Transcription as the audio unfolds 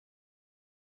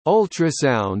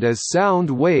Ultrasound is sound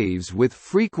waves with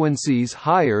frequencies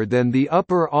higher than the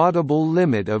upper audible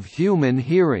limit of human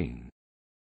hearing.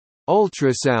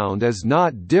 Ultrasound is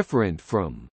not different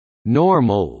from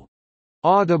normal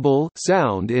audible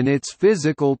sound in its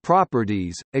physical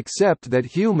properties, except that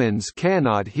humans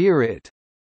cannot hear it.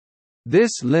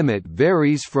 This limit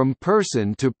varies from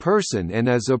person to person and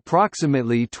is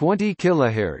approximately 20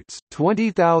 kHz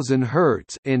 (20,000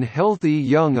 Hz) in healthy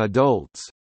young adults.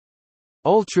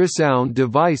 Ultrasound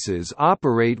devices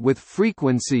operate with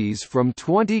frequencies from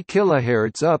 20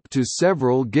 kHz up to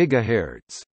several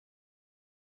gigahertz.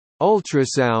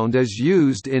 Ultrasound is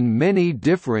used in many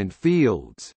different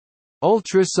fields.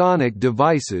 Ultrasonic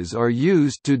devices are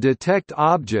used to detect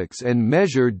objects and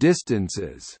measure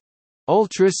distances.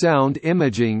 Ultrasound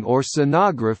imaging or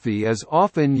sonography is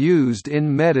often used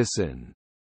in medicine.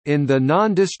 In the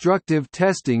nondestructive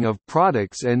testing of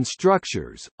products and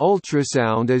structures,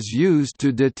 ultrasound is used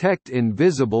to detect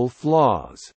invisible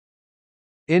flaws.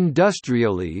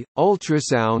 Industrially,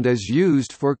 ultrasound is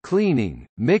used for cleaning,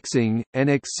 mixing, and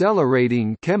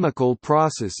accelerating chemical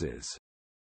processes.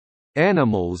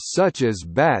 Animals such as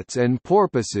bats and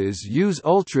porpoises use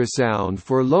ultrasound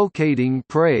for locating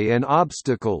prey and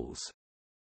obstacles.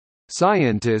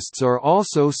 Scientists are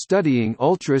also studying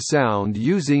ultrasound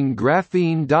using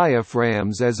graphene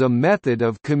diaphragms as a method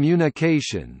of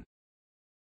communication.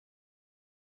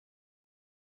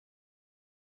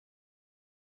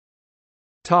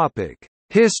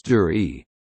 History.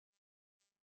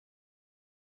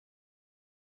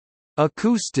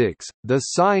 Acoustics, the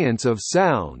science of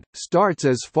sound, starts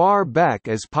as far back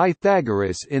as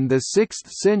Pythagoras in the 6th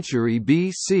century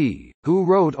BC, who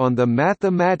wrote on the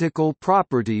mathematical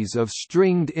properties of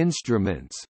stringed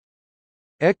instruments.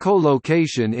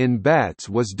 Echolocation in bats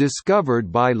was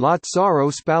discovered by Lazzaro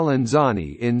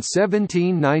Spallanzani in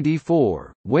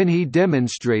 1794, when he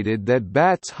demonstrated that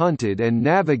bats hunted and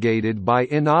navigated by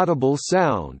inaudible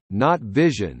sound, not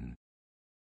vision.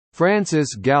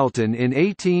 Francis Galton in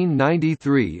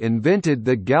 1893 invented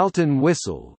the Galton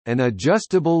whistle, an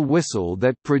adjustable whistle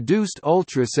that produced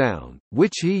ultrasound,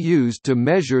 which he used to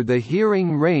measure the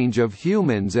hearing range of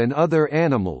humans and other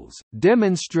animals,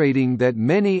 demonstrating that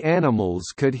many animals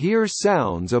could hear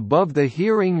sounds above the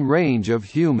hearing range of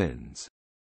humans.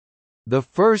 The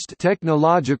first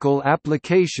technological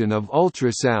application of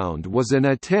ultrasound was an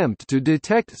attempt to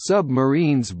detect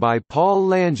submarines by Paul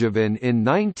Langevin in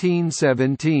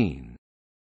 1917.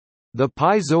 The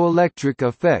piezoelectric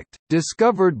effect,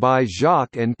 discovered by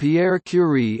Jacques and Pierre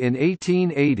Curie in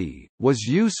 1880, was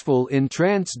useful in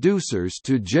transducers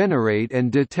to generate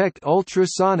and detect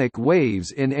ultrasonic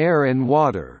waves in air and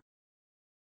water.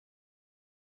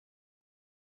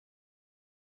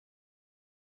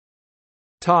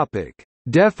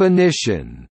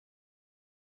 Definition.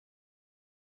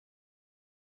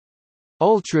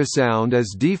 Ultrasound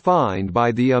is defined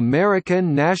by the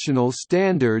American National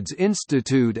Standards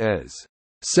Institute as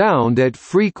sound at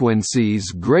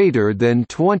frequencies greater than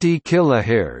 20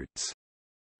 kHz.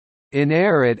 In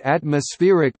air at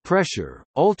atmospheric pressure,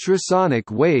 ultrasonic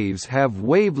waves have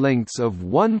wavelengths of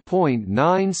 1.9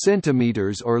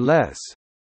 cm or less.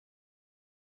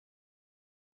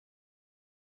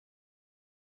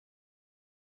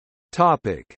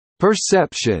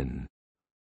 Perception.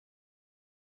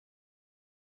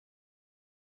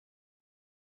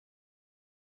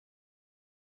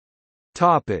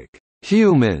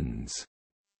 Humans.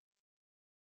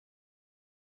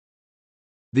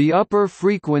 The upper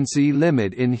frequency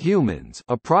limit in humans,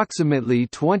 approximately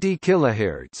 20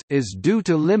 kHz, is due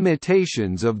to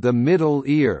limitations of the middle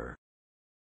ear.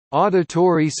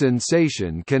 Auditory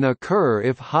sensation can occur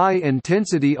if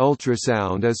high-intensity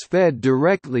ultrasound is fed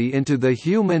directly into the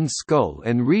human skull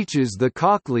and reaches the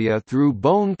cochlea through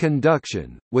bone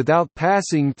conduction, without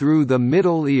passing through the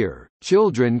middle ear.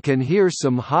 Children can hear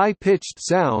some high-pitched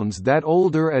sounds that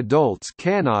older adults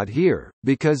cannot hear,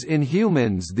 because in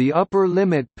humans the upper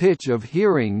limit pitch of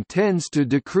hearing tends to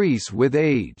decrease with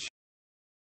age.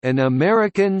 An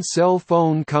American cell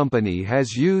phone company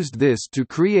has used this to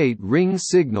create ring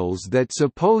signals that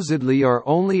supposedly are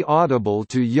only audible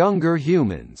to younger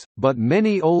humans, but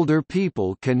many older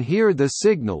people can hear the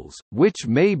signals, which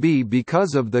may be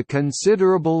because of the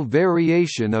considerable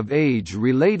variation of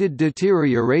age-related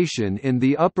deterioration in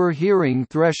the upper hearing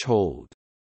threshold.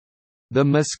 The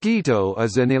mosquito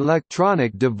is an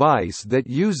electronic device that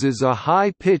uses a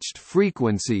high-pitched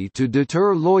frequency to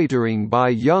deter loitering by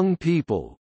young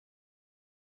people.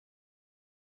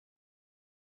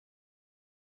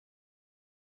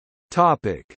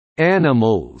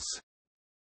 Animals.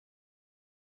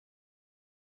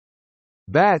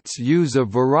 Bats use a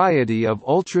variety of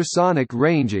ultrasonic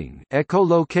ranging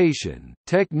echolocation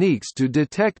techniques to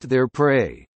detect their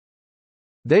prey.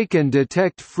 They can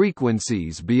detect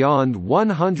frequencies beyond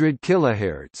 100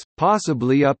 kHz,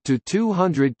 possibly up to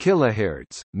 200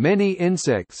 kHz. Many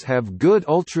insects have good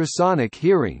ultrasonic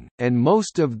hearing, and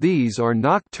most of these are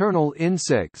nocturnal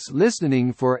insects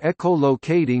listening for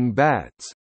echolocating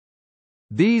bats.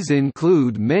 These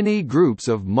include many groups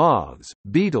of moths,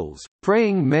 beetles,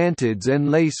 praying mantids and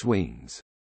lacewings.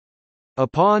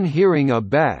 Upon hearing a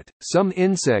bat, some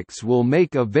insects will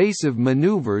make evasive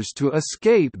maneuvers to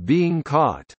escape being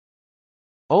caught.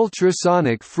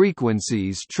 Ultrasonic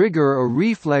frequencies trigger a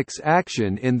reflex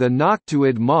action in the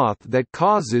noctuid moth that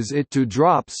causes it to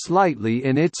drop slightly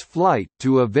in its flight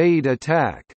to evade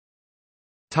attack.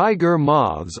 Tiger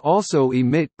moths also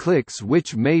emit clicks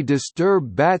which may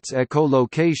disturb bats'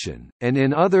 echolocation, and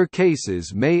in other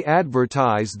cases may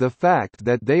advertise the fact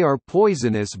that they are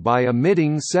poisonous by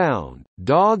emitting sound.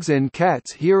 Dogs' and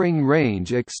cats' hearing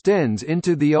range extends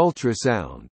into the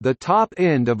ultrasound. The top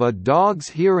end of a dog's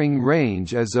hearing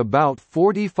range is about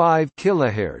 45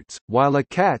 kHz, while a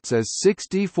cat's is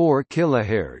 64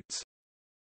 kHz.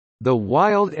 The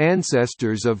wild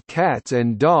ancestors of cats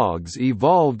and dogs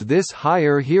evolved this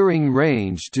higher hearing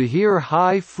range to hear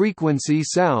high-frequency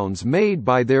sounds made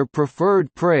by their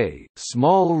preferred prey,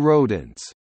 small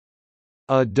rodents.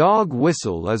 A dog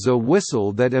whistle is a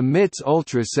whistle that emits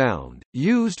ultrasound,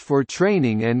 used for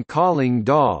training and calling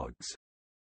dogs.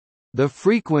 The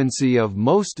frequency of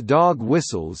most dog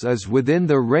whistles is within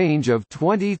the range of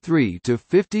 23 to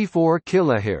 54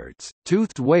 kHz.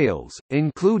 Toothed whales,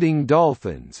 including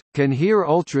dolphins, can hear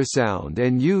ultrasound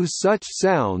and use such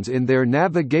sounds in their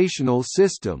navigational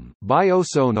system,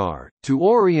 biosonar, to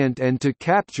orient and to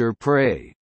capture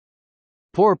prey.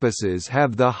 Porpoises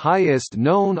have the highest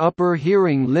known upper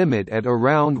hearing limit at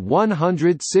around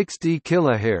 160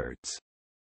 kHz.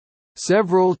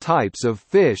 Several types of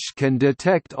fish can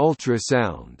detect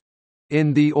ultrasound.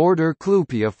 In the order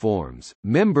Clupeiformes,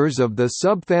 members of the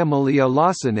subfamily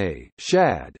Allocenae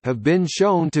shad have been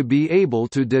shown to be able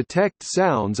to detect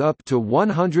sounds up to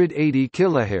 180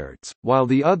 kHz, while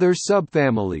the other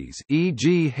subfamilies,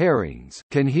 e.g. herrings,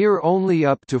 can hear only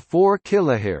up to 4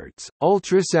 kHz.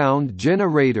 Ultrasound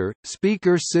generator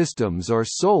speaker systems are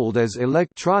sold as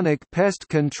electronic pest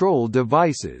control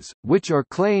devices, which are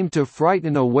claimed to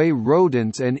frighten away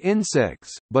rodents and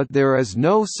insects, but there is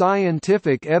no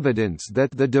scientific evidence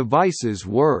that the devices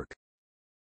work.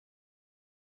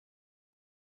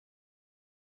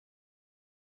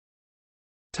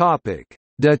 Topic: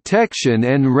 Detection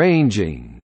and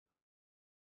ranging.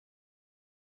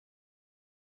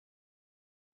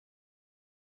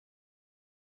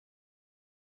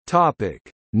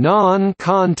 Topic: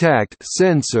 Non-contact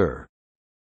sensor.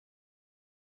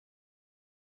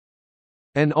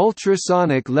 An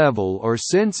ultrasonic level or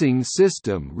sensing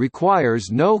system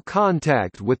requires no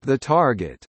contact with the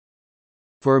target.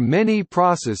 For many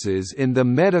processes in the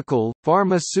medical,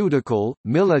 pharmaceutical,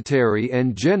 military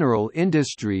and general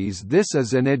industries, this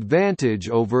is an advantage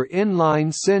over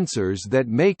inline sensors that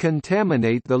may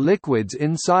contaminate the liquids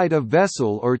inside a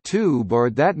vessel or tube or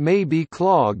that may be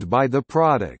clogged by the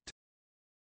product.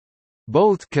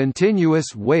 Both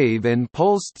continuous wave and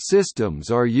pulsed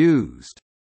systems are used.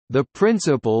 The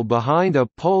principle behind a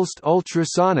pulsed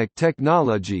ultrasonic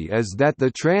technology is that the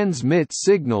transmit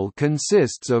signal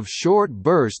consists of short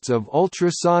bursts of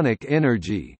ultrasonic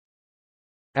energy.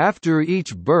 After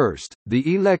each burst,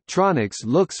 the electronics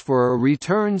looks for a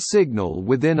return signal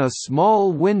within a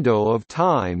small window of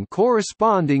time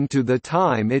corresponding to the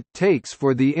time it takes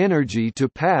for the energy to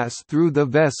pass through the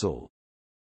vessel.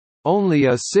 Only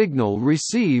a signal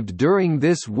received during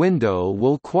this window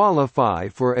will qualify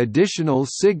for additional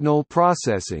signal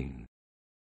processing.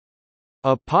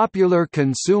 A popular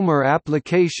consumer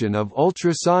application of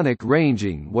ultrasonic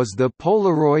ranging was the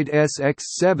Polaroid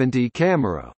SX70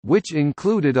 camera, which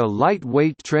included a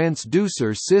lightweight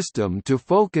transducer system to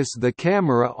focus the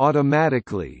camera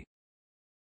automatically.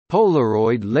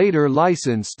 Polaroid later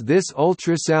licensed this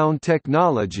ultrasound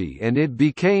technology and it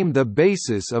became the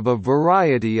basis of a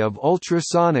variety of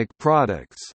ultrasonic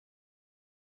products.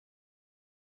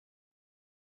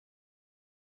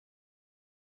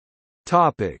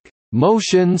 Topic: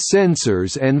 Motion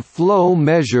sensors and flow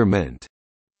measurement.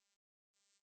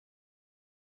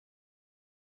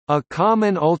 A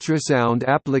common ultrasound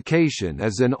application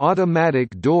is an automatic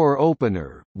door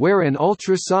opener, where an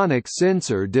ultrasonic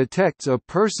sensor detects a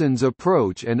person's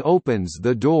approach and opens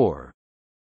the door.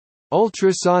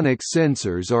 Ultrasonic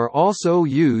sensors are also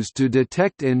used to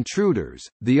detect intruders.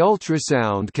 The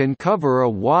ultrasound can cover a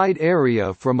wide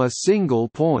area from a single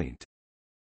point.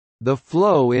 The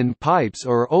flow in pipes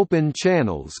or open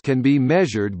channels can be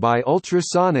measured by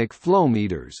ultrasonic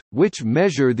flowmeters, which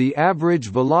measure the average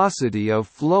velocity of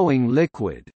flowing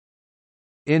liquid.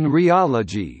 In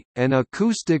rheology, an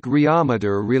acoustic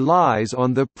rheometer relies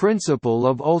on the principle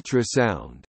of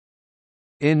ultrasound.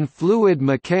 In fluid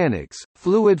mechanics,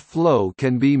 fluid flow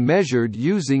can be measured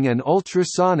using an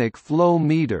ultrasonic flow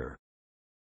meter.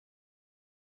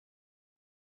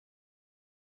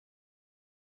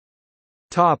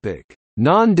 Topic: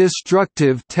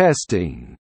 Nondestructive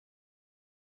testing.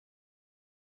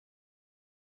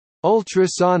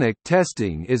 Ultrasonic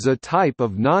testing is a type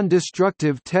of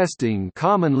nondestructive testing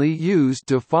commonly used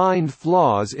to find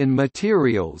flaws in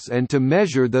materials and to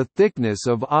measure the thickness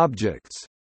of objects.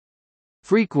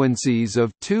 Frequencies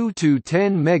of 2 to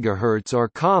 10 MHz are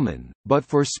common, but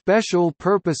for special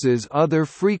purposes other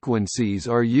frequencies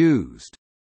are used.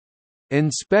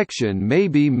 Inspection may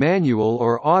be manual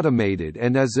or automated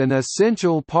and is an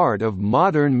essential part of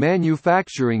modern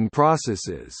manufacturing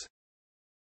processes.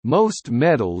 Most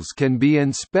metals can be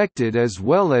inspected as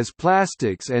well as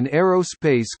plastics and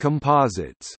aerospace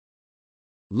composites.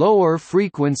 Lower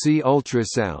frequency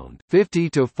ultrasound 50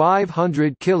 to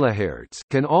 500 kHz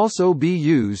can also be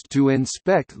used to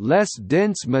inspect less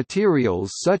dense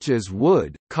materials such as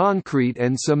wood, concrete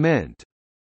and cement.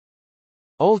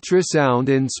 Ultrasound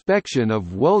inspection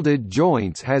of welded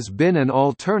joints has been an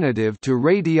alternative to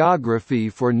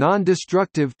radiography for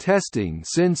nondestructive testing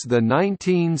since the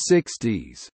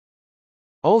 1960s.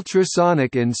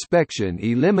 Ultrasonic inspection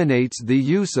eliminates the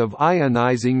use of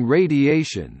ionizing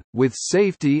radiation, with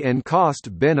safety and cost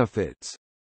benefits.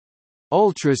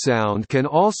 Ultrasound can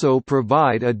also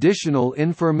provide additional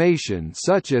information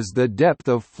such as the depth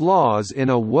of flaws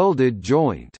in a welded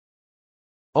joint.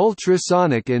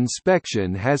 Ultrasonic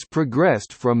inspection has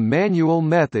progressed from manual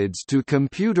methods to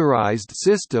computerized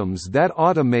systems that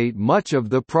automate much of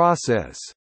the process.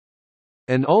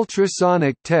 An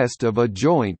ultrasonic test of a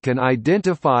joint can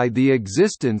identify the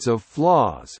existence of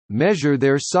flaws, measure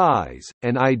their size,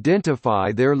 and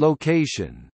identify their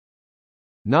location.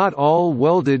 Not all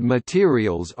welded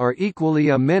materials are equally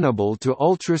amenable to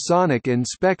ultrasonic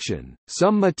inspection.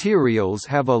 Some materials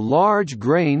have a large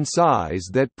grain size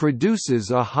that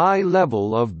produces a high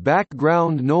level of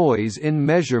background noise in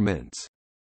measurements.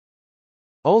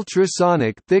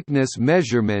 Ultrasonic thickness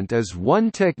measurement is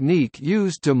one technique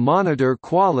used to monitor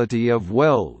quality of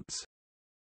welds.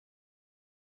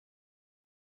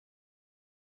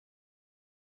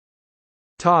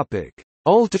 Topic: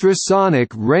 Ultrasonic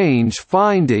range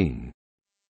finding.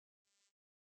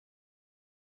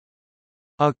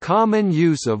 A common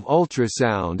use of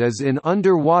ultrasound is in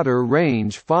underwater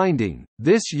range finding.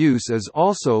 This use is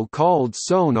also called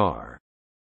sonar.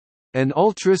 An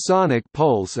ultrasonic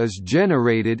pulse is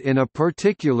generated in a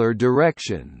particular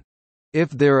direction. If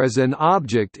there is an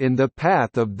object in the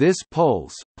path of this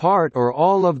pulse, part or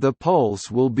all of the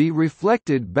pulse will be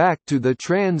reflected back to the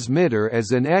transmitter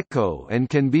as an echo and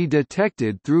can be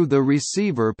detected through the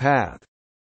receiver path.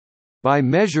 By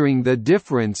measuring the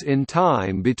difference in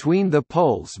time between the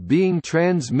pulse being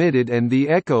transmitted and the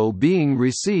echo being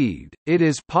received, it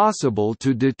is possible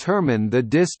to determine the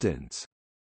distance.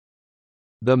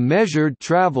 The measured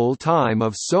travel time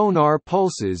of sonar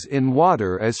pulses in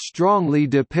water is strongly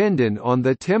dependent on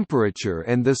the temperature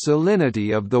and the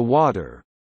salinity of the water.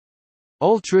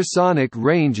 Ultrasonic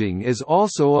ranging is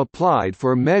also applied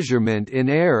for measurement in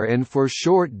air and for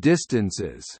short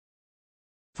distances.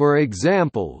 For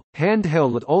example,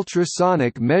 handheld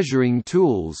ultrasonic measuring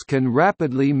tools can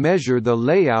rapidly measure the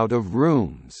layout of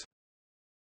rooms.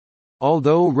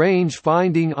 Although range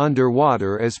finding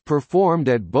underwater is performed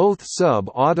at both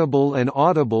sub-audible and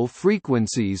audible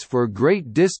frequencies for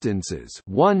great distances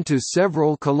 1 to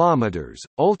several kilometers,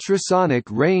 ultrasonic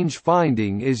range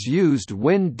finding is used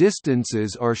when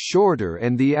distances are shorter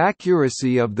and the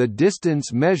accuracy of the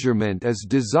distance measurement is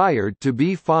desired to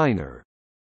be finer.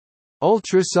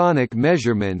 Ultrasonic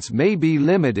measurements may be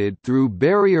limited through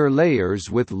barrier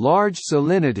layers with large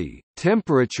salinity,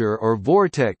 temperature or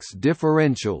vortex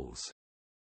differentials.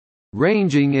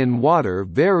 Ranging in water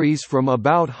varies from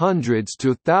about hundreds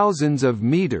to thousands of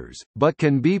meters, but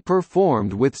can be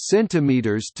performed with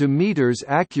centimeters to meters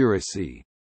accuracy.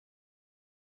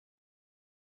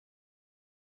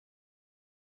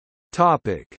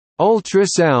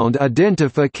 Ultrasound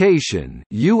identification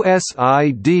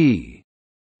 (USID).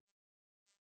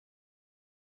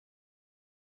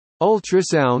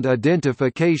 Ultrasound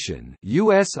identification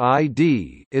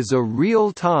 (USID) is a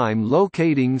real-time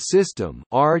locating system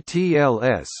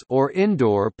 (RTLS) or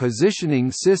indoor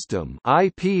positioning system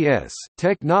 (IPS)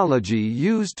 technology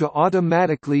used to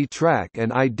automatically track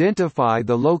and identify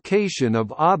the location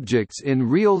of objects in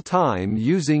real time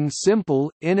using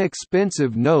simple,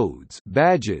 inexpensive nodes,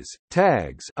 badges,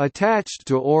 tags attached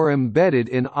to or embedded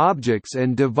in objects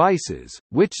and devices,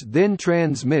 which then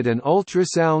transmit an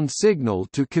ultrasound signal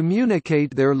to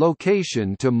communicate their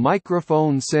location to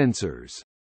microphone sensors.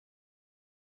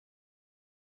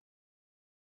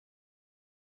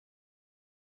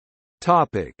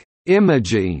 Topic: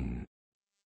 Imaging.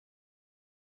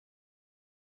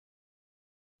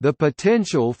 The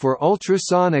potential for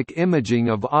ultrasonic imaging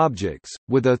of objects,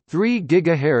 with a 3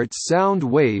 GHz sound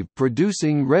wave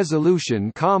producing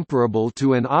resolution comparable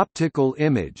to an optical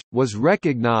image, was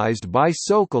recognized by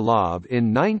Sokolov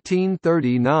in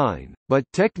 1939, but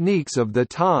techniques of the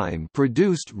time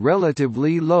produced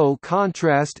relatively low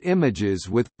contrast images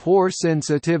with poor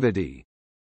sensitivity.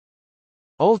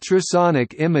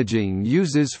 Ultrasonic imaging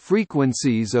uses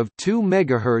frequencies of 2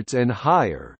 MHz and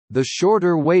higher. The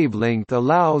shorter wavelength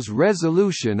allows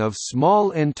resolution of small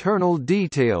internal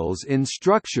details in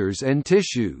structures and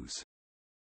tissues.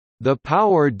 The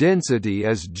power density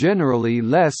is generally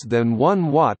less than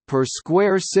 1 watt per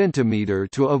square centimeter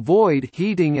to avoid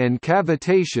heating and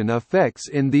cavitation effects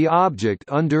in the object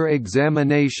under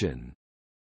examination.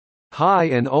 High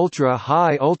and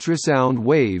ultra-high ultrasound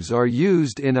waves are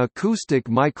used in acoustic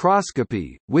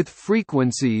microscopy, with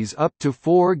frequencies up to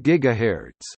 4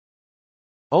 GHz.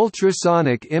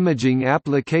 Ultrasonic imaging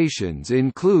applications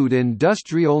include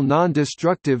industrial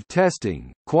nondestructive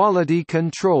testing, quality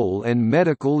control and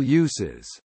medical uses.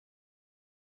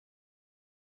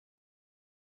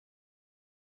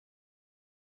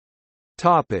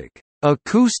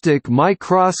 Acoustic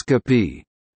microscopy.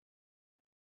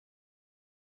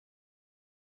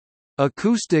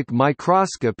 Acoustic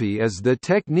microscopy is the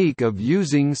technique of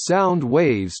using sound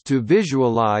waves to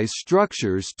visualize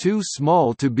structures too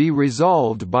small to be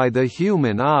resolved by the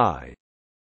human eye.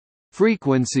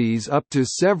 Frequencies up to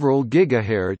several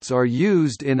gigahertz are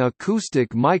used in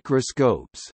acoustic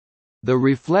microscopes. The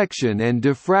reflection and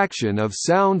diffraction of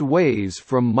sound waves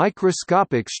from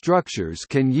microscopic structures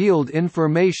can yield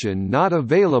information not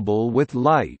available with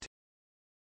light.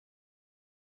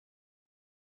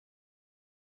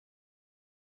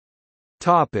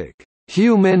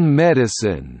 Human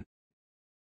medicine.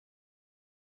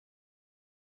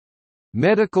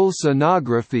 Medical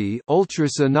sonography,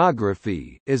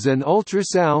 ultrasonography is an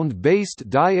ultrasound-based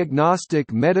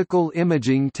diagnostic medical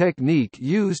imaging technique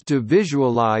used to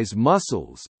visualize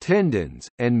muscles, tendons,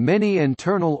 and many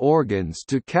internal organs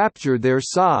to capture their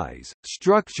size,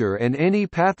 structure and any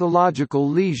pathological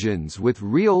lesions with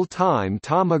real-time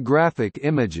tomographic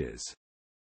images.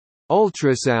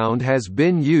 Ultrasound has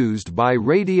been used by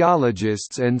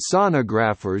radiologists and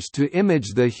sonographers to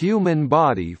image the human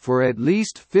body for at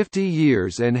least 50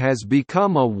 years and has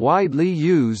become a widely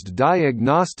used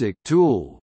diagnostic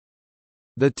tool.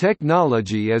 The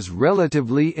technology is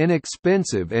relatively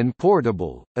inexpensive and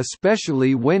portable,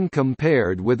 especially when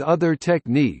compared with other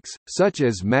techniques, such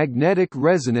as magnetic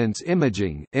resonance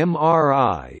imaging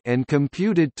 (MRI) and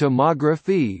computed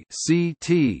tomography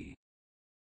 (CT).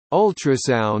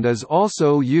 Ultrasound is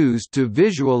also used to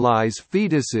visualize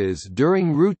fetuses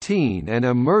during routine and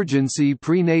emergency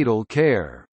prenatal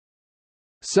care.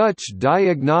 Such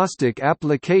diagnostic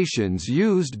applications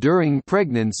used during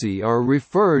pregnancy are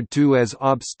referred to as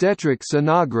obstetric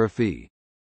sonography.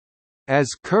 As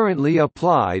currently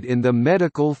applied in the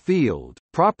medical field,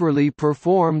 properly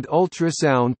performed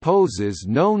ultrasound poses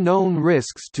no known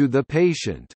risks to the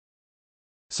patient.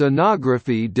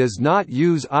 Sonography does not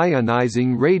use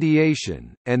ionizing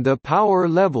radiation, and the power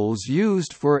levels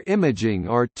used for imaging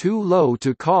are too low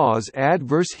to cause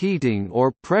adverse heating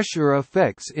or pressure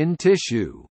effects in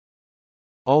tissue.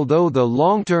 Although the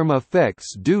long-term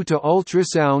effects due to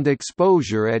ultrasound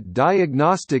exposure at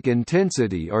diagnostic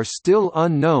intensity are still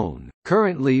unknown,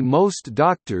 currently most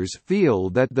doctors feel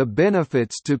that the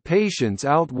benefits to patients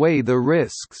outweigh the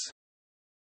risks.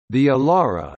 The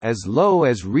ALARA, as low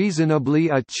as reasonably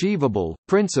achievable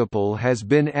principle has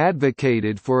been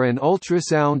advocated for an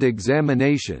ultrasound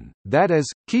examination, that is,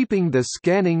 keeping the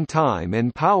scanning time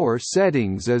and power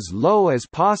settings as low as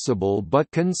possible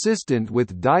but consistent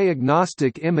with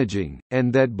diagnostic imaging,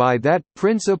 and that by that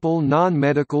principle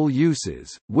non-medical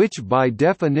uses, which by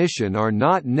definition are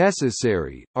not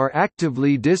necessary, are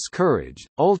actively discouraged.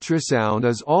 Ultrasound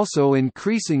is also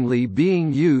increasingly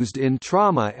being used in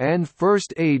trauma and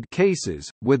first aid ICU'd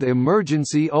cases, with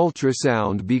emergency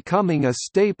ultrasound becoming a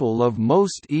staple of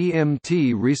most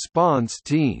EMT response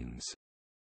teams.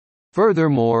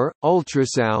 Furthermore,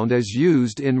 ultrasound is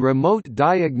used in remote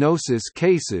diagnosis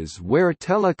cases where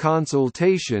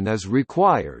teleconsultation is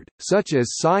required, such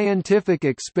as scientific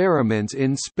experiments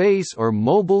in space or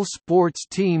mobile sports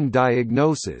team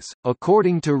diagnosis.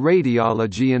 According to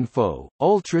Radiology Info,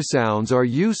 ultrasounds are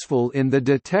useful in the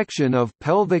detection of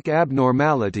pelvic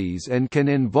abnormalities and can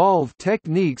involve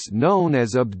techniques known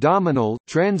as abdominal,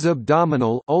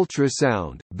 transabdominal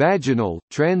ultrasound, vaginal,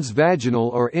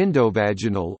 transvaginal or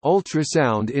endovaginal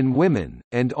ultrasound in women,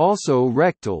 and also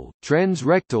rectal,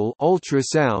 transrectal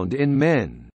ultrasound in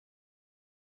men.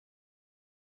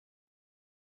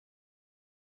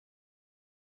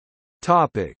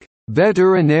 Topic: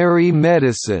 Veterinary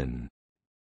medicine.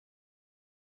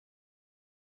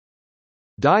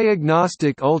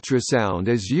 Diagnostic ultrasound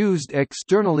is used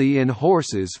externally in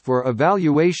horses for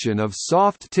evaluation of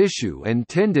soft tissue and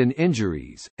tendon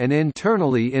injuries, and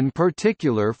internally in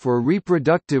particular for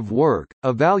reproductive work,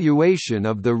 evaluation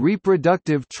of the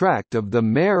reproductive tract of the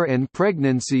mare and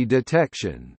pregnancy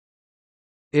detection.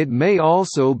 It may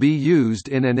also be used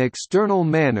in an external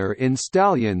manner in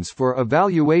stallions for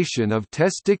evaluation of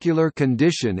testicular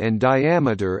condition and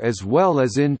diameter, as well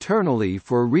as internally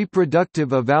for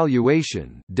reproductive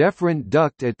evaluation, deferent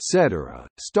duct, etc.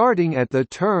 Starting at the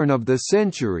turn of the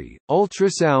century,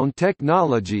 ultrasound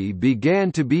technology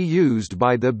began to be used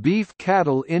by the beef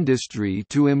cattle industry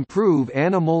to improve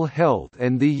animal health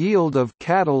and the yield of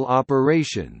cattle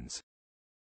operations.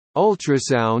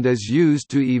 Ultrasound is used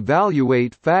to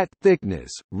evaluate fat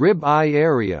thickness, rib-eye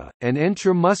area, and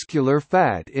intramuscular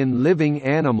fat in living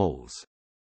animals.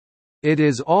 It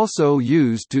is also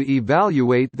used to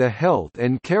evaluate the health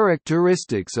and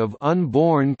characteristics of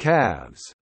unborn calves.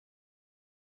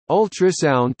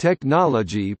 Ultrasound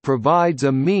technology provides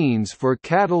a means for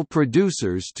cattle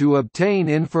producers to obtain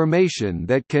information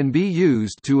that can be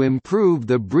used to improve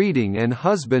the breeding and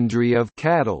husbandry of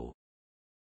cattle.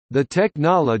 The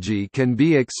technology can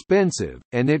be expensive,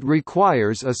 and it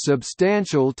requires a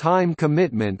substantial time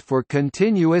commitment for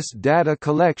continuous data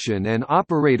collection and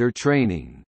operator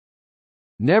training.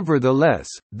 Nevertheless,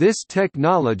 this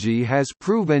technology has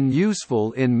proven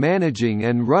useful in managing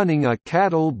and running a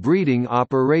cattle breeding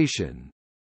operation.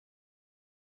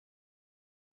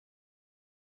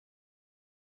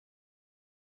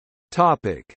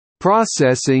 Topic: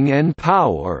 Processing and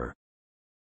power.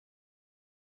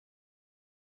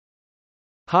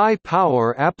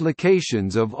 High-power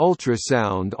applications of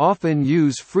ultrasound often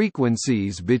use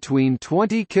frequencies between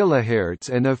 20 kHz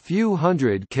and a few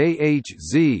hundred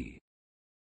Hz.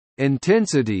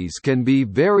 Intensities can be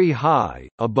very high,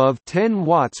 above 10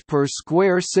 watts per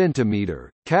square centimeter.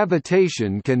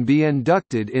 Cavitation can be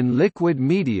inducted in liquid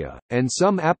media, and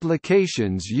some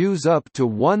applications use up to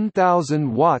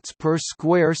 1000 watts per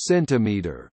square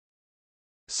centimeter.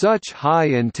 Such high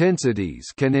intensities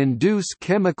can induce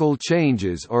chemical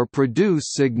changes or produce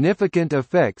significant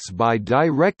effects by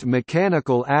direct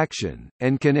mechanical action,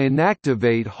 and can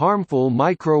inactivate harmful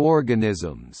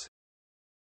microorganisms.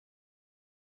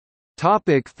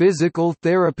 Physical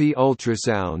therapy.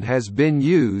 Ultrasound has been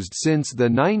used since the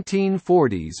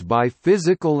 1940s by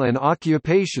physical and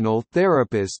occupational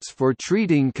therapists for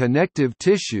treating connective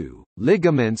tissue,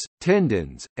 ligaments,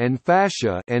 tendons, and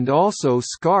fascia, and also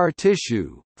scar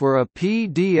tissue. For a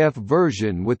PDF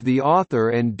version with the author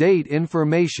and date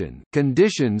information,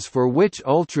 conditions for which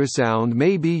ultrasound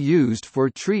may be used for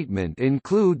treatment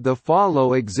include the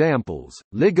following examples: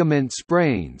 ligament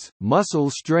sprains,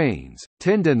 muscle strains,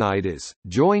 tendinitis,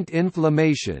 joint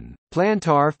inflammation,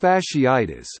 plantar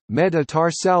fasciitis,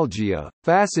 metatarsalgia,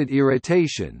 facet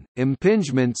irritation,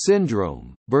 impingement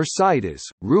syndrome, bursitis,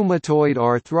 rheumatoid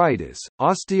arthritis,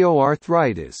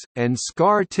 osteoarthritis, and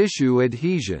scar tissue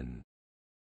adhesion.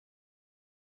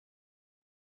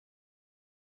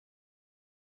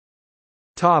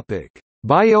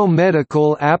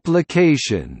 Biomedical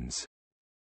applications.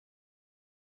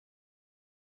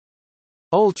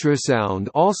 Ultrasound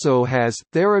also has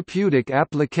therapeutic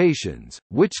applications,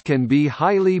 which can be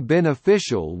highly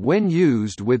beneficial when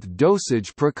used with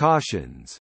dosage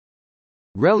precautions.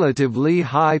 Relatively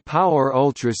high-power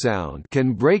ultrasound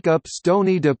can break up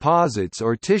stony deposits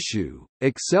or tissue,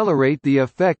 accelerate the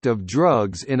effect of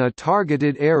drugs in a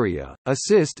targeted area,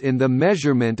 assist in the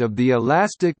measurement of the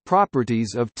elastic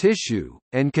properties of tissue,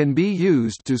 and can be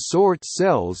used to sort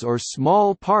cells or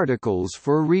small particles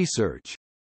for research.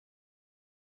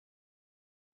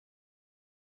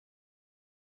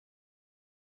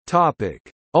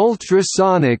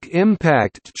 Ultrasonic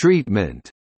impact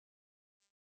treatment.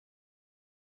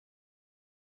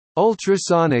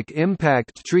 Ultrasonic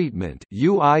impact treatment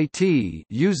 (UIT)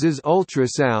 uses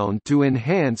ultrasound to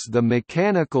enhance the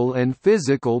mechanical and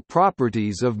physical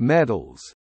properties of metals.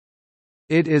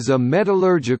 It is a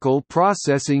metallurgical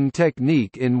processing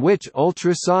technique in which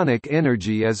ultrasonic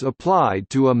energy is applied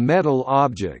to a metal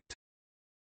object.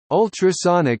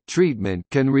 Ultrasonic treatment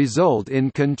can result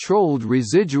in controlled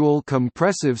residual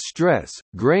compressive stress,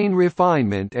 grain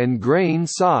refinement and grain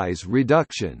size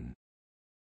reduction.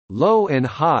 Low and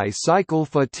high cycle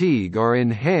fatigue are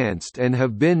enhanced and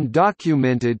have been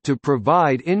documented to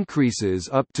provide increases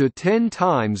up to 10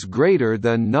 times greater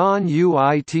than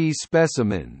non-UIT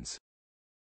specimens.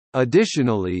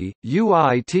 Additionally,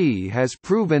 UIT has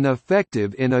proven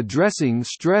effective in addressing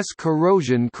stress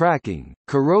corrosion cracking,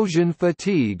 corrosion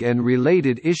fatigue and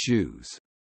related issues.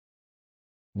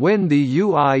 When the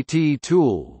UIT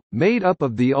tool, made up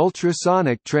of the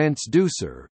ultrasonic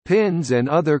transducer, pins and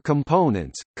other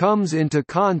components, comes into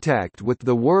contact with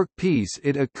the workpiece,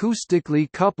 it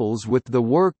acoustically couples with the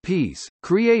workpiece,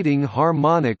 creating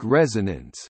harmonic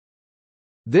resonance.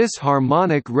 This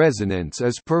harmonic resonance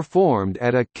is performed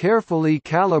at a carefully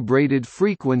calibrated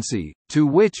frequency, to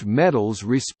which metals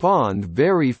respond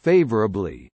very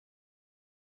favorably.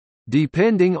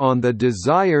 Depending on the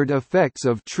desired effects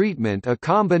of treatment, a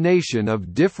combination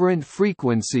of different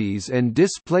frequencies and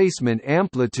displacement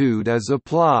amplitude is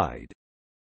applied.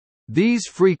 These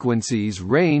frequencies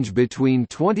range between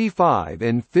 25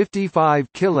 and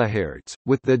 55 kHz,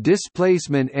 with the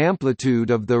displacement amplitude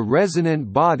of the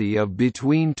resonant body of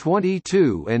between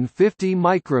 22 and 50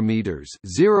 micrometers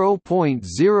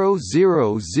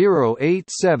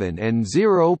 (0.00087 and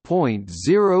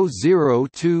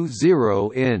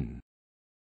 0.0020 in).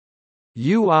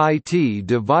 UIT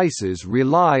devices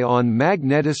rely on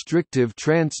magnetostrictive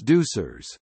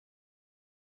transducers.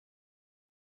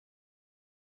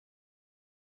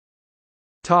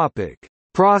 Topic: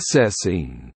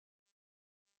 Processing.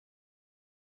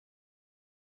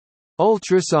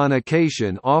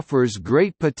 Ultrasonication offers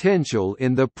great potential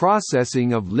in the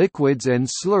processing of liquids and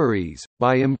slurries,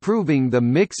 by improving the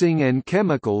mixing and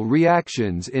chemical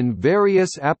reactions in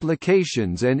various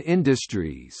applications and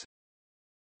industries.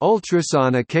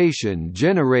 Ultrasonication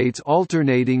generates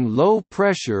alternating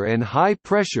low-pressure and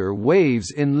high-pressure waves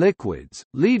in liquids,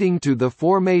 leading to the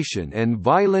formation and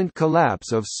violent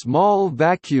collapse of small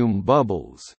vacuum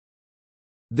bubbles.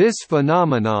 This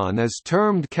phenomenon is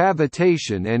termed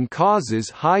cavitation and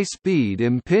causes high-speed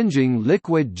impinging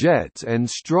liquid jets and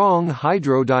strong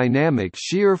hydrodynamic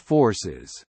shear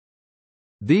forces.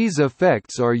 These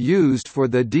effects are used for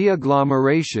the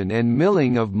deagglomeration and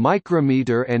milling of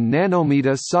micrometer and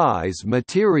nanometer size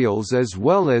materials, as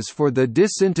well as for the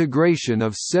disintegration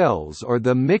of cells or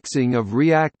the mixing of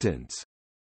reactants.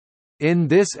 In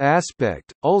this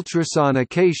aspect,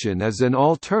 ultrasonication is an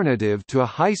alternative to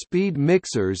high-speed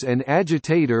mixers and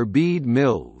agitator bead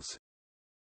mills.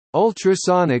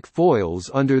 Ultrasonic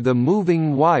foils under the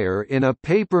moving wire in a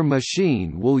paper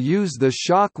machine will use the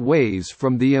shock waves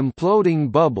from the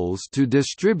imploding bubbles to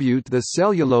distribute the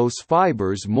cellulose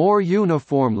fibers more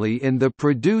uniformly in the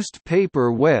produced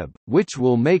paper web, which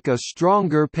will make a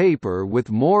stronger paper with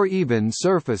more even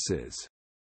surfaces.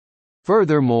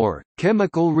 Furthermore,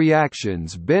 chemical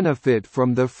reactions benefit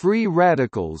from the free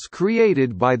radicals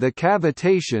created by the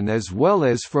cavitation as well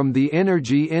as from the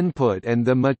energy input and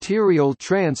the material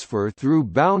transfer through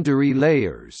boundary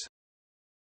layers.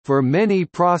 For many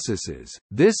processes,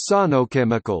 this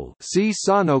sonochemical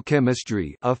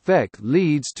Sonochemistry effect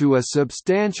leads to a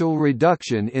substantial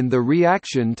reduction in the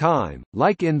reaction time,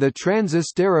 like in the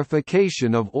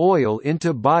transesterification of oil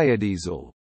into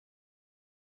biodiesel.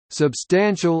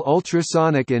 Substantial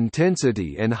ultrasonic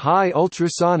intensity and high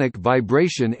ultrasonic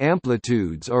vibration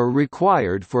amplitudes are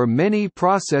required for many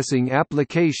processing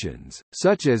applications,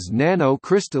 such as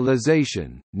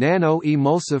nanocrystallization,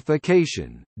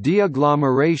 nanoemulsification,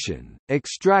 deagglomeration,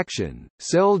 extraction,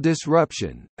 cell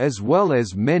disruption, as well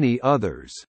as many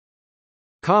others.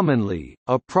 Commonly,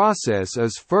 a process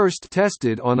is first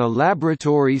tested on a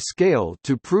laboratory scale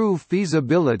to prove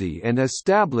feasibility and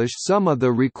establish some of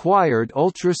the required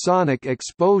ultrasonic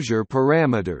exposure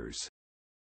parameters.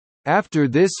 After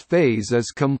this phase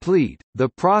is complete, the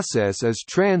process is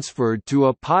transferred to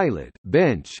a pilot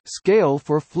bench scale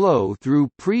for flow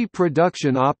through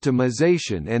pre-production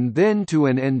optimization and then to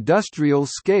an industrial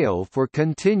scale for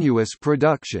continuous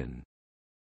production.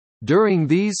 During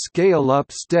these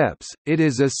scale-up steps, it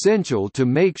is essential to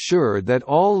make sure that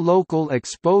all local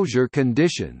exposure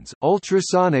conditions,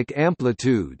 ultrasonic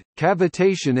amplitude,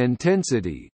 cavitation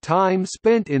intensity, time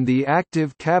spent in the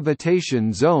active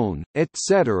cavitation zone,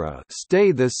 etc.,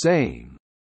 stay the same.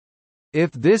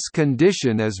 If this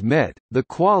condition is met, the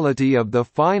quality of the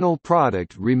final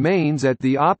product remains at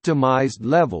the optimized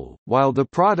level, while the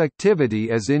productivity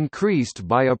is increased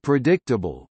by a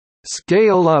predictable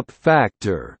scale-up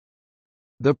factor.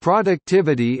 The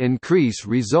productivity increase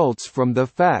results from the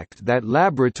fact that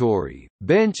laboratory,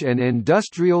 bench and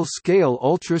industrial-scale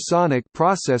ultrasonic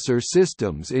processor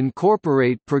systems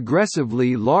incorporate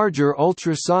progressively larger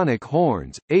ultrasonic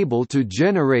horns, able to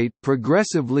generate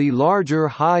progressively larger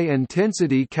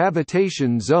high-intensity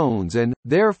cavitation zones and,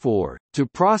 therefore, to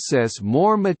process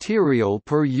more material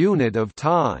per unit of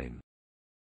time.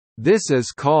 This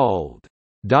is called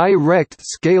direct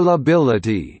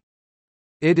scalability.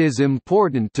 It is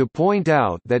important to point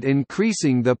out that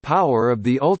increasing the power of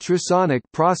the ultrasonic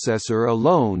processor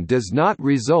alone does not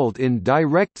result in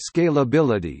direct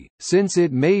scalability, since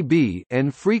it may be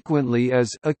and frequently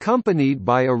is accompanied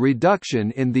by a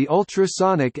reduction in the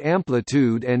ultrasonic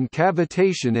amplitude and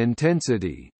cavitation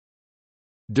intensity.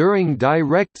 During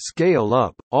direct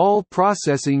scale-up, all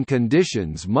processing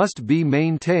conditions must be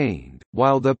maintained,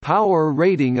 while the power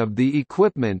rating of the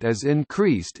equipment is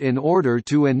increased in order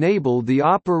to enable the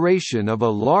operation of a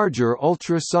larger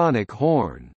ultrasonic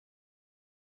horn.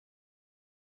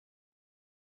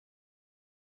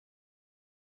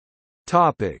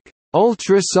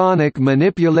 Ultrasonic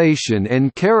manipulation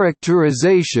and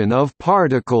characterization of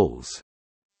particles.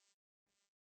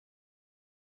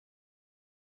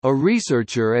 A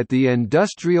researcher at the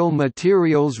Industrial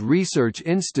Materials Research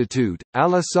Institute,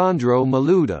 Alessandro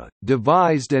Maluta,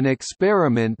 devised an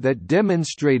experiment that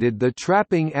demonstrated the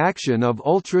trapping action of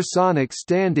ultrasonic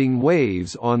standing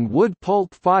waves on wood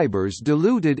pulp fibers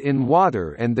diluted in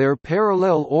water and their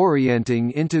parallel orienting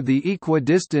into the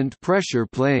equidistant pressure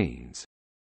planes.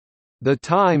 The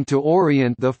time to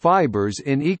orient the fibers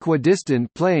in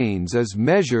equidistant planes is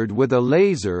measured with a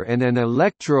laser and an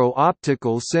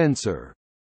electro-optical sensor.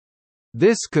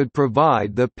 This could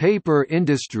provide the paper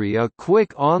industry a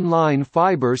quick online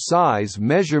fiber size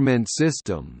measurement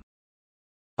system.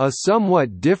 A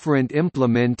somewhat different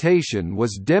implementation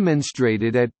was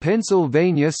demonstrated at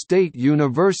Pennsylvania State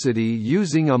University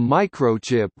using a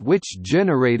microchip which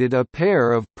generated a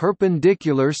pair of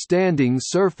perpendicular standing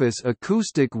surface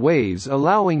acoustic waves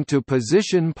allowing to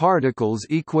position particles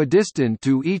equidistant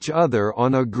to each other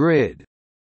on a grid.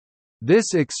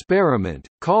 This experiment,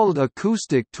 called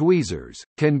acoustic tweezers,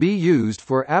 can be used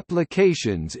for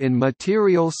applications in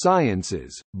material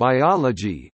sciences,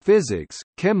 biology, physics,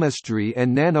 chemistry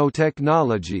and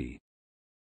nanotechnology.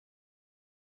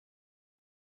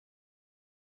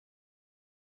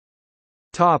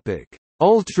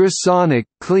 Ultrasonic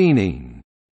cleaning.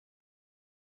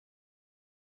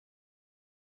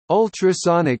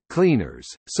 Ultrasonic cleaners,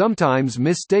 sometimes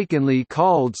mistakenly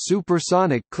called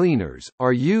supersonic cleaners,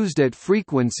 are used at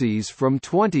frequencies from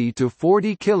 20 to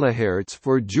 40 kHz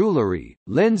for jewelry,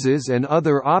 lenses and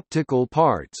other optical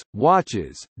parts,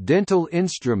 watches, dental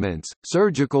instruments,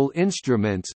 surgical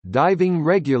instruments, diving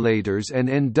regulators and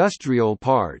industrial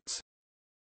parts.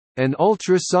 An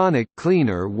ultrasonic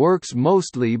cleaner works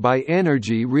mostly by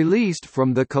energy released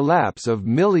from the collapse of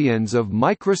millions of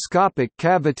microscopic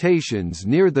cavitations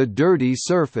near the dirty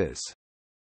surface.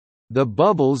 The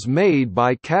bubbles made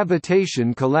by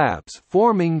cavitation collapse,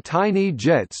 forming tiny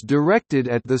jets directed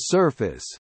at the surface.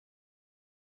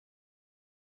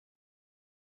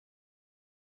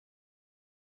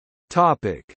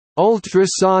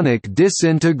 Ultrasonic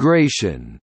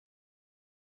disintegration.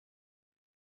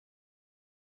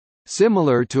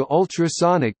 Similar to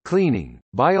ultrasonic cleaning,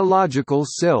 biological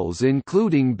cells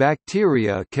including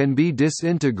bacteria can be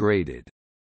disintegrated.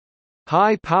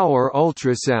 High-power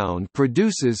ultrasound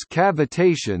produces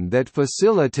cavitation that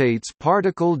facilitates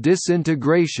particle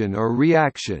disintegration or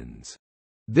reactions.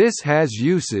 This has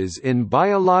uses in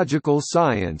biological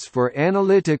science for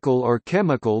analytical or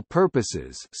chemical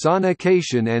purposes,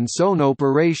 sonication and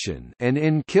sonoperation, and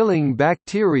in killing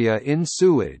bacteria in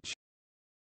sewage.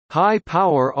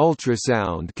 High-power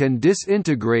ultrasound can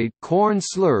disintegrate corn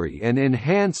slurry and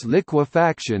enhance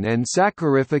liquefaction and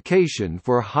saccharification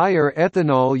for higher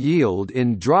ethanol yield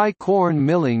in dry corn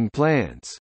milling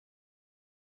plants.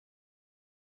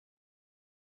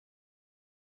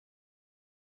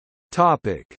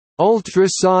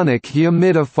 Ultrasonic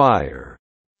humidifier.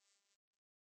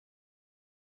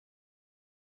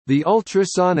 The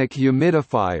ultrasonic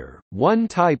humidifier, one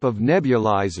type of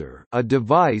nebulizer, a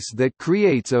device that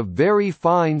creates a very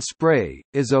fine spray,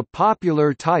 is a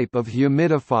popular type of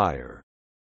humidifier.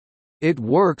 It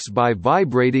works by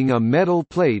vibrating a metal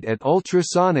plate at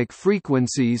ultrasonic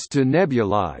frequencies to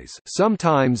nebulize,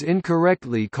 sometimes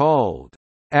incorrectly called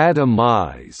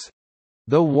atomize,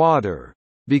 the water.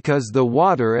 Because the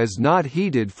water is not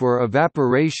heated for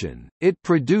evaporation, it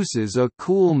produces a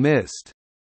cool mist.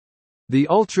 The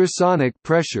ultrasonic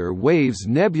pressure waves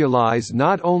nebulize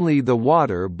not only the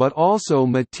water but also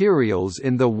materials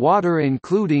in the water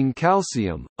including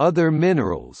calcium, other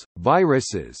minerals,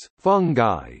 viruses,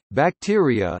 fungi,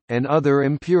 bacteria, and other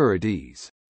impurities.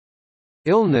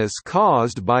 Illness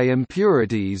caused by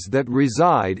impurities that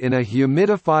reside in a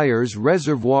humidifier's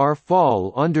reservoir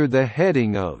fall under the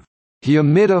heading of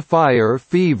humidifier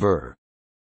fever.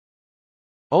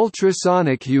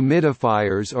 Ultrasonic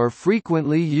humidifiers are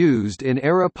frequently used in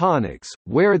aeroponics,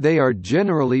 where they are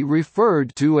generally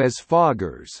referred to as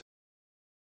foggers.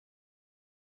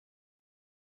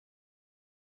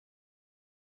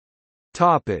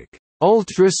 Topic: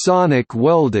 Ultrasonic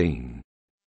welding.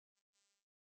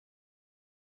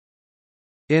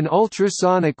 In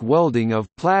ultrasonic welding of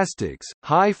plastics,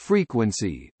 high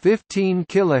frequency 15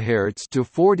 kHz to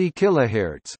 40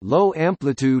 kHz low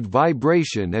amplitude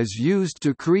vibration is used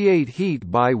to create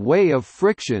heat by way of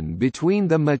friction between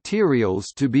the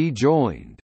materials to be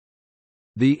joined.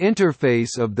 The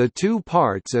interface of the two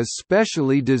parts is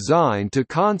specially designed to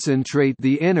concentrate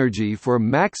the energy for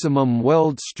maximum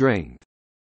weld strength.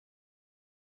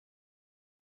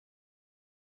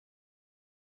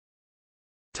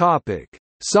 Topic: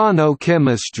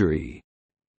 Sonochemistry.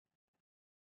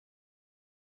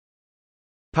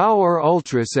 Power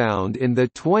ultrasound in the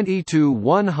 20 to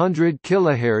 100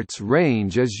 kHz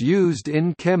range is used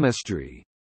in chemistry.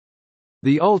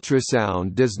 The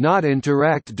ultrasound does not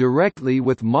interact directly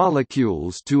with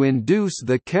molecules to induce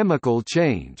the chemical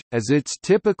change, as its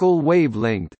typical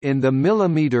wavelength in the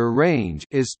millimeter range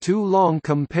is too long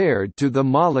compared to the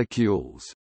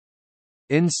molecules.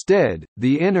 Instead,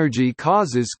 the energy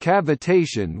causes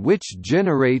cavitation, which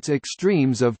generates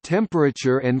extremes of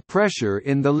temperature and pressure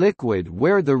in the liquid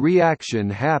where the reaction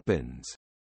happens.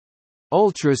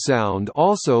 Ultrasound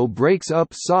also breaks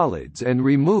up solids and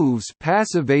removes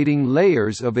passivating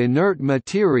layers of inert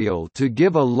material to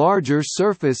give a larger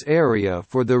surface area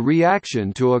for the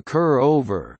reaction to occur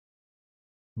over.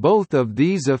 Both of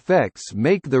these effects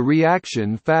make the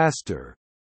reaction faster.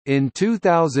 In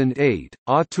 2008,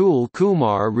 Atul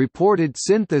Kumar reported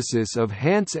synthesis of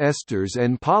Hance esters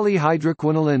and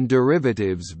polyhydroquinoline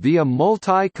derivatives via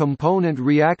multi-component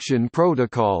reaction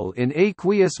protocol in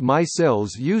aqueous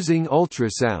micelles using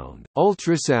ultrasound.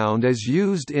 Ultrasound is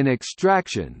used in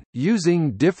extraction,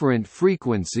 using different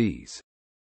frequencies.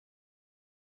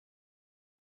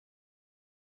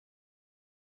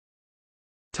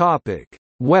 Topic: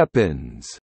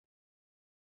 Weapons.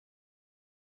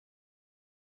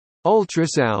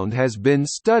 Ultrasound has been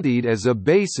studied as a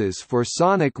basis for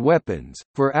sonic weapons,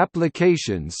 for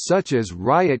applications such as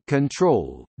riot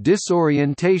control,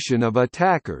 disorientation of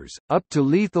attackers, up to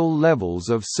lethal levels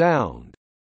of sound.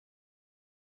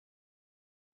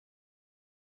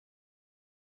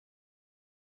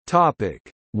 Topic: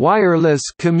 Wireless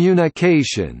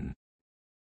communication.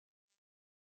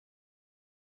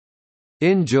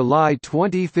 In July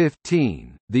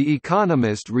 2015, The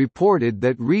Economist reported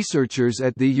that researchers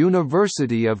at the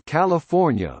University of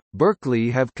California, Berkeley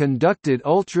have conducted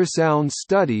ultrasound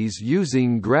studies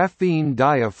using graphene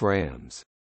diaphragms.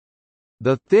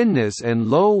 The thinness and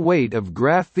low weight of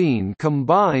graphene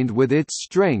combined with its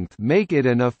strength make it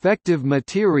an effective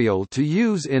material to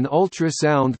use in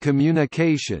ultrasound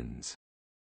communications.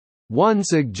 One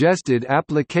suggested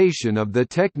application of the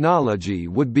technology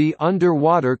would be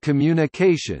underwater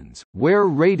communications, where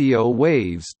radio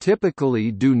waves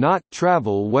typically do not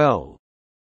travel well.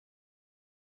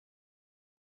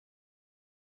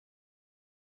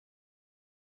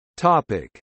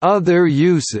 Other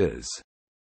uses.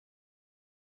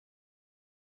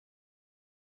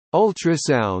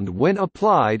 Ultrasound, when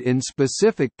applied in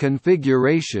specific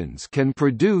configurations, can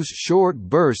produce short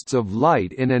bursts of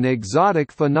light in an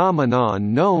exotic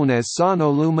phenomenon known as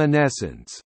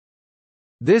sonoluminescence.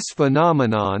 This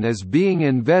phenomenon is being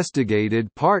investigated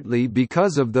partly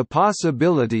because of the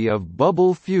possibility of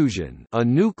bubble fusion, a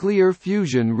nuclear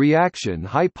fusion reaction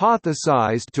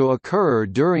hypothesized to occur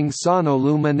during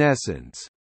sonoluminescence.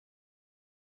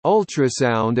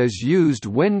 Ultrasound is used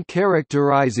when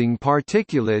characterizing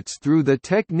particulates through the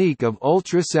technique of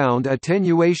ultrasound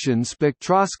attenuation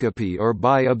spectroscopy, or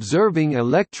by observing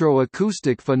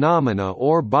electroacoustic phenomena,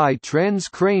 or by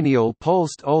transcranial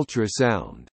pulsed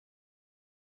ultrasound.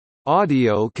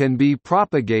 Audio can be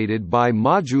propagated by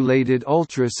modulated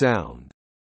ultrasound.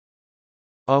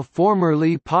 A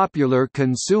formerly popular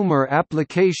consumer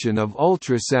application of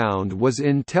ultrasound was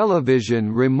in television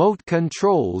remote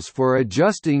controls for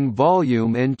adjusting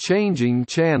volume and changing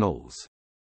channels.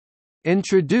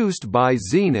 Introduced by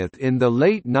Zenith in the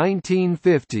late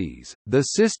 1950s, the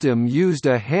system used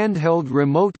a handheld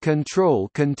remote control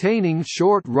containing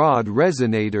short rod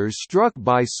resonators struck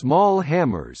by small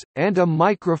hammers, and a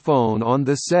microphone on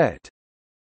the set.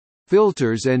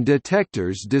 Filters and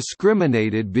detectors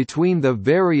discriminated between the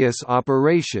various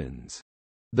operations.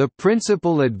 The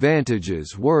principal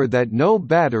advantages were that no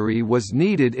battery was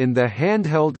needed in the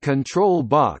handheld control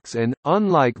box and,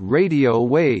 unlike radio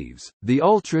waves, the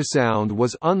ultrasound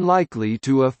was unlikely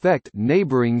to affect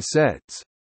neighboring sets.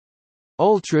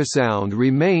 Ultrasound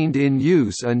remained in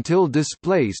use until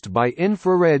displaced by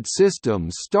infrared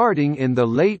systems starting in the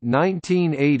late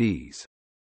 1980s.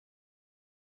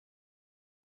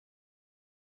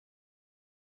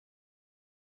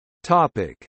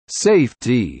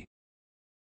 Safety.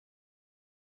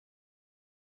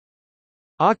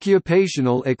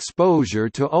 Occupational exposure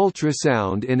to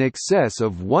ultrasound in excess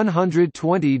of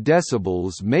 120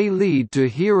 decibels may lead to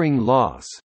hearing loss.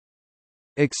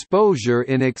 Exposure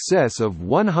in excess of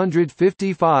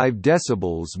 155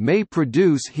 decibels may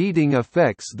produce heating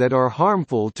effects that are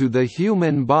harmful to the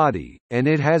human body, and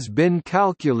it has been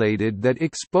calculated that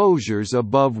exposures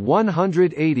above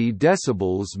 180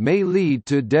 decibels may lead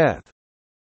to death.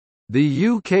 The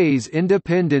UK's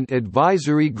Independent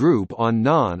Advisory Group on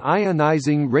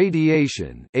Non-Ionising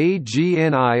Radiation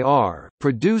 (AGNIR)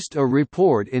 produced a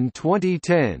report in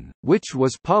 2010, which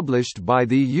was published by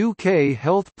the UK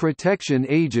Health Protection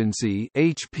Agency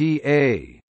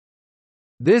 (HPA).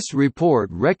 This report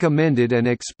recommended an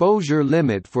exposure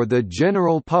limit for the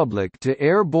general public to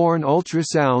airborne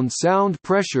ultrasound sound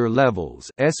pressure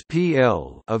levels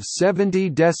 (SPL) of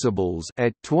 70 decibels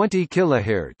at 20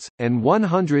 kHz and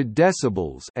 100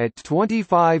 decibels at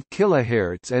 25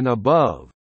 kHz and above.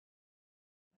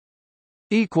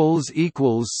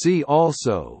 See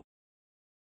also